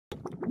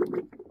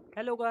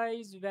Hello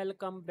guys,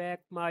 welcome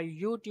back my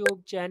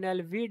YouTube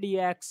channel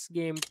VDX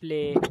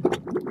Gameplay.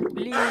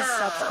 Please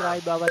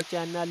subscribe our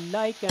channel,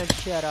 like and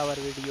share our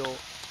video.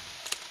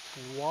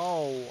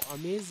 Wow,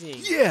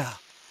 amazing. Yeah!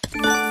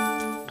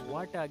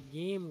 What a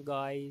game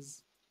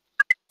guys.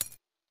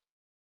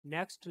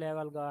 Next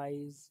level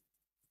guys.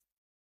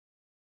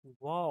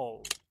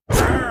 Wow.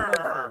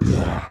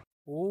 Wonderful.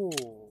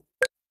 Oh,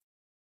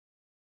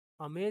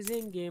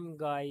 amazing game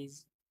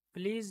guys.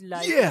 Please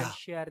like and Yeah!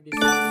 share this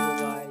video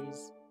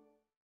guys.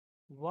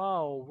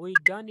 Wow, we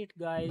done it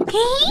guys.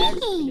 Let's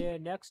play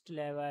next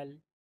level.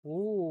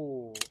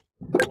 Oh,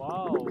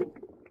 wow.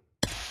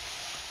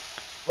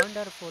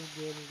 Wonderful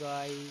game,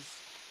 guys.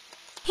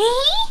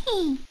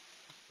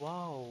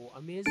 Wow,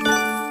 amazing.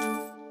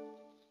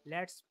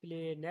 Let's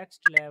play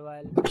next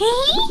level.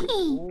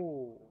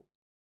 Oh,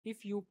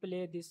 if you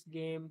play this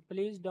game,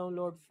 please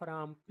download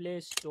from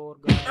Play Store,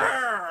 guys.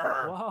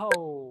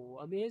 Wow,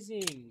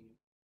 amazing.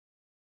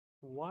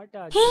 What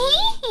a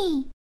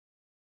game.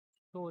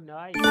 So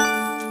nice.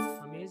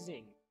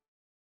 Amazing.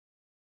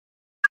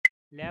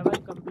 Level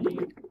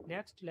complete.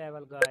 Next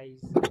level,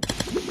 guys.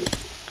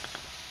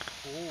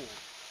 Oh,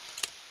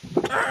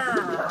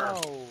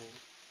 wow.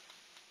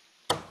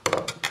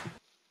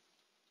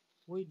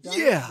 We done it,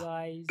 Yeah!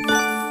 guys.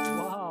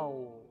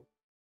 Wow.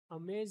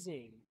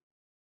 Amazing.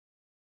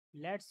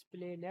 Let's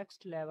play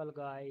next level,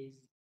 guys.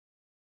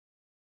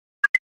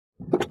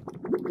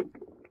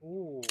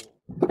 Oh,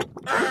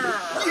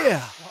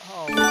 Yeah!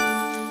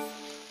 wow.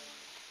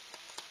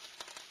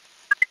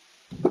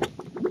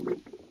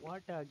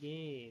 What a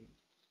game.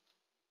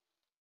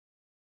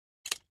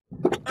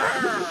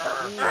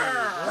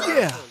 Oh,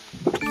 Yeah!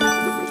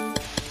 wonderful.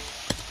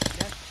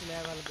 Next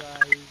level,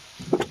 guys.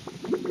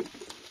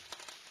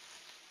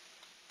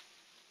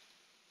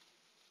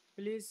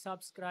 Please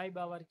subscribe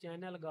our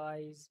channel,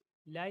 guys.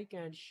 Like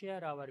and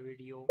share our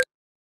video.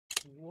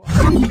 Wow,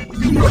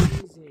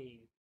 amazing.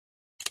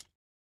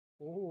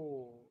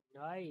 Oh,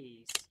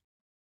 nice.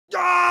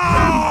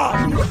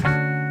 Ah!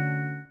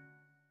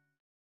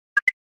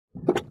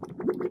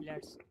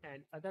 Let's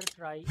another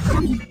try.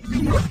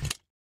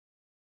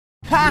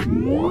 Ha!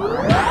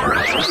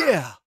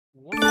 Yeah!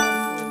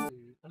 Wonderful.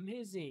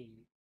 Amazing.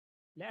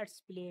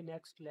 Let's play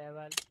next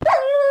level.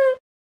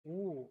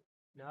 Oh,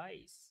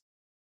 nice.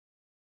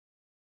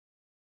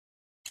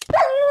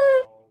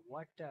 Wow,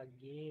 what a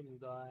game,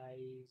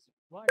 guys.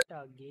 What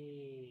a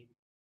game.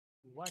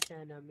 What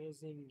an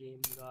amazing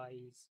game,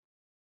 guys.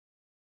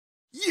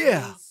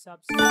 Yeah! Please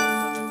subscribe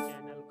our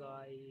channel,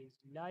 guys.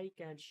 Like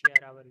and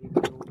share our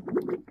video.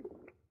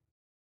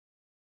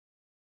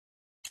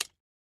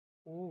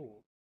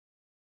 Oh,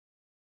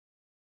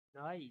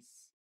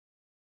 nice.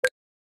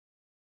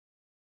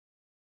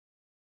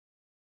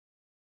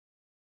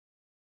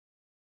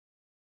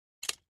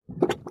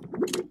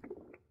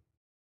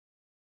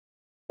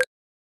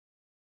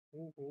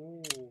 Oh,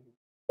 oh.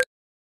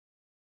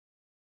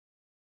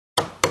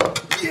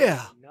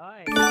 Yeah!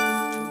 Nice.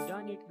 You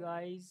done it,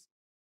 guys.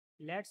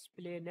 Let's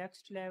play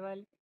next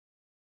level.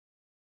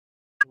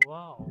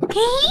 Wow.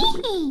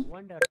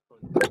 Wonderful.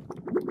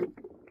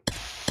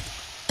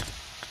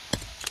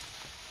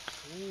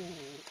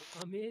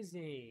 Oh,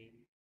 amazing.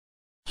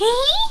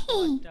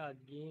 What a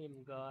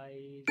game,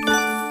 guys.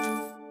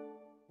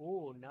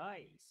 Oh,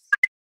 nice.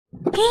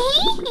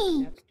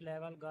 Next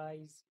level,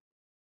 guys.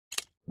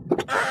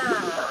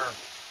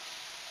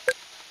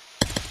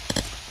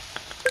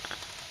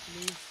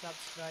 Please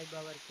subscribe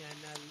our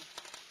channel.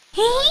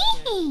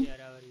 Like and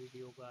share our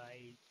video,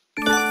 guys.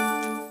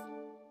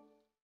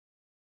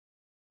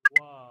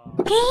 Wow.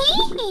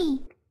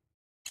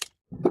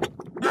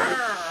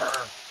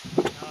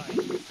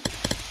 Nice.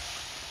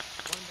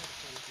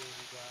 Wonderful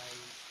game,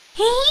 guys.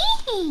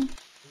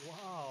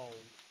 Wow.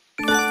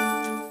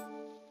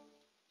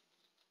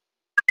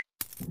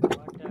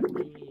 What a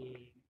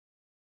game.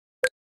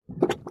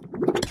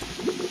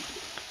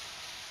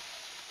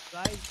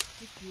 Guys,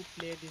 if you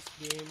play this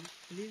game,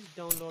 please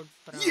download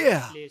from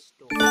Yeah! Play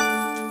Store.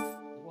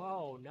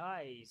 Wow,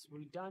 nice.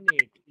 We done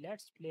it.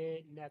 Let's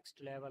play next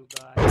level,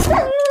 guys.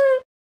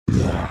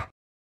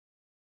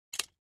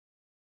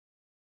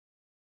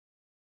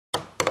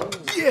 Oh,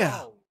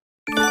 Yeah!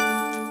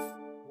 wow.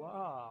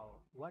 Wow,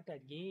 what a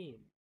game.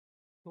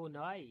 So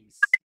nice.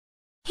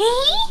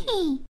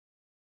 Amazing.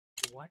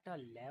 What a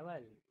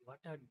level. What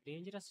a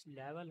dangerous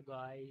level,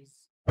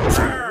 guys.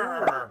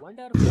 Oh,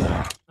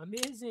 wonderful.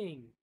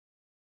 Amazing.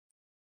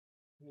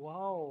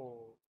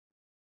 Wow.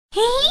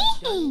 We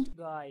done it,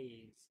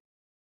 guys.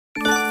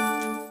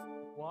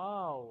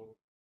 Wow.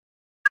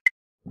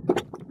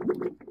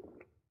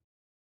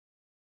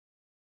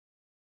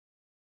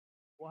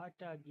 What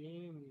a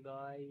game,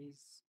 guys.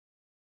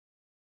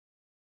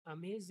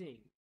 Amazing.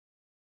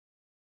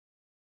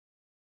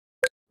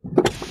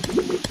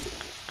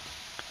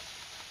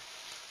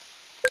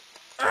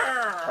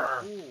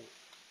 Oh,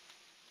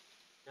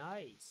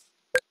 nice.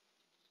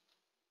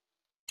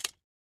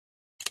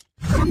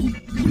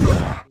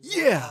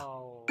 Yeah!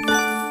 Wow.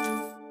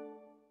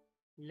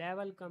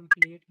 Level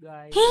complete,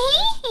 guys.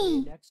 Let's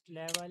play next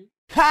level.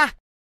 Ha!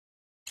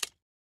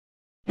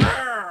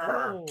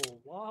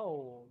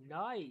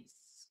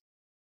 Nice.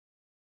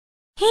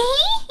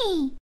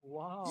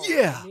 Wow,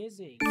 Yeah.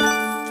 amazing.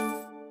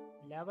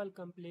 Level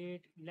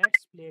complete.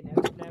 Let's play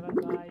next level,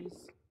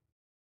 guys.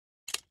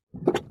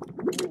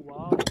 Oh,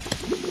 wow.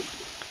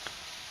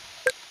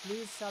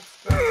 Please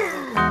subscribe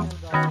our channel,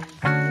 guys.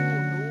 Oh,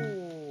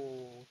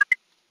 no.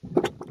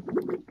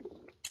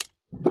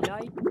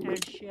 Like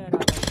and share our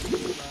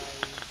video,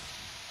 guys.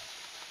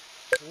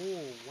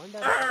 Oh,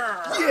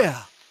 wonderful.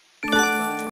 Yeah.